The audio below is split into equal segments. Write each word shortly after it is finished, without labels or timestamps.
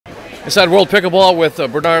Inside World Pickleball with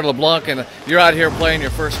Bernard LeBlanc, and you're out here playing your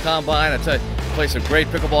first combine. I tell you, you played some great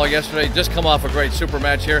pickleball yesterday. Just come off a great super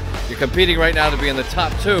match here. You're competing right now to be in the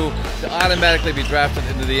top 2 to automatically be drafted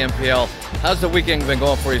into the MPL. How's the weekend been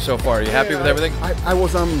going for you so far? Are you happy with everything?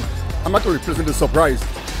 I'm actually pleasantly surprised.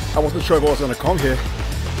 I wasn't sure if I was going to come here,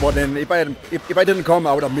 but then if I didn't come,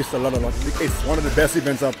 I would have missed a lot. It's one of the best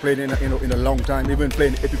events I've played in a long time. Even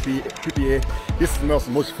playing PPA, this is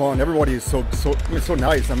most fun. Everybody is so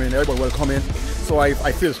nice. I mean, everybody will come in, so I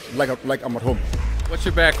feel like I'm at home. What's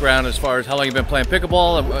your background as far as how long you've been playing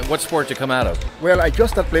pickleball, and what sport you come out of? Well, I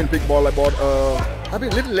just started playing pickleball about I've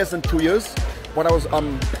been a little less than 2 years, but I was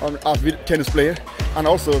an avid tennis player and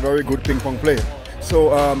also a very good ping pong player.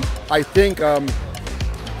 So I think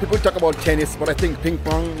people talk about tennis, but I think ping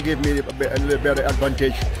pong gave me a little better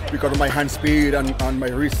advantage because of my hand speed and my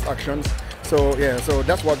wrist actions. So yeah, so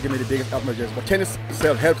that's what gave me the biggest advantage. But tennis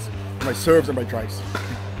itself helps my serves and my drives.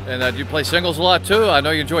 And do you play singles a lot too? I know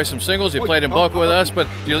you enjoy some singles. You played in both with us, but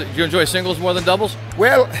do you enjoy singles more than doubles?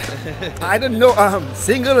 Well, I don't know.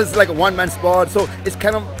 Single is like a one-man sport, so it's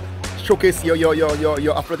kind of showcase your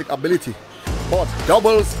athletic ability. But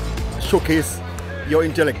doubles showcase your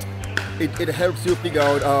intellect. It helps you figure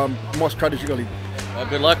out more strategically. Well,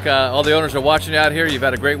 good luck. All the owners are watching you out here. You've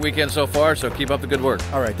had a great weekend so far, so keep up the good work.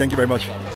 All right, thank you very much.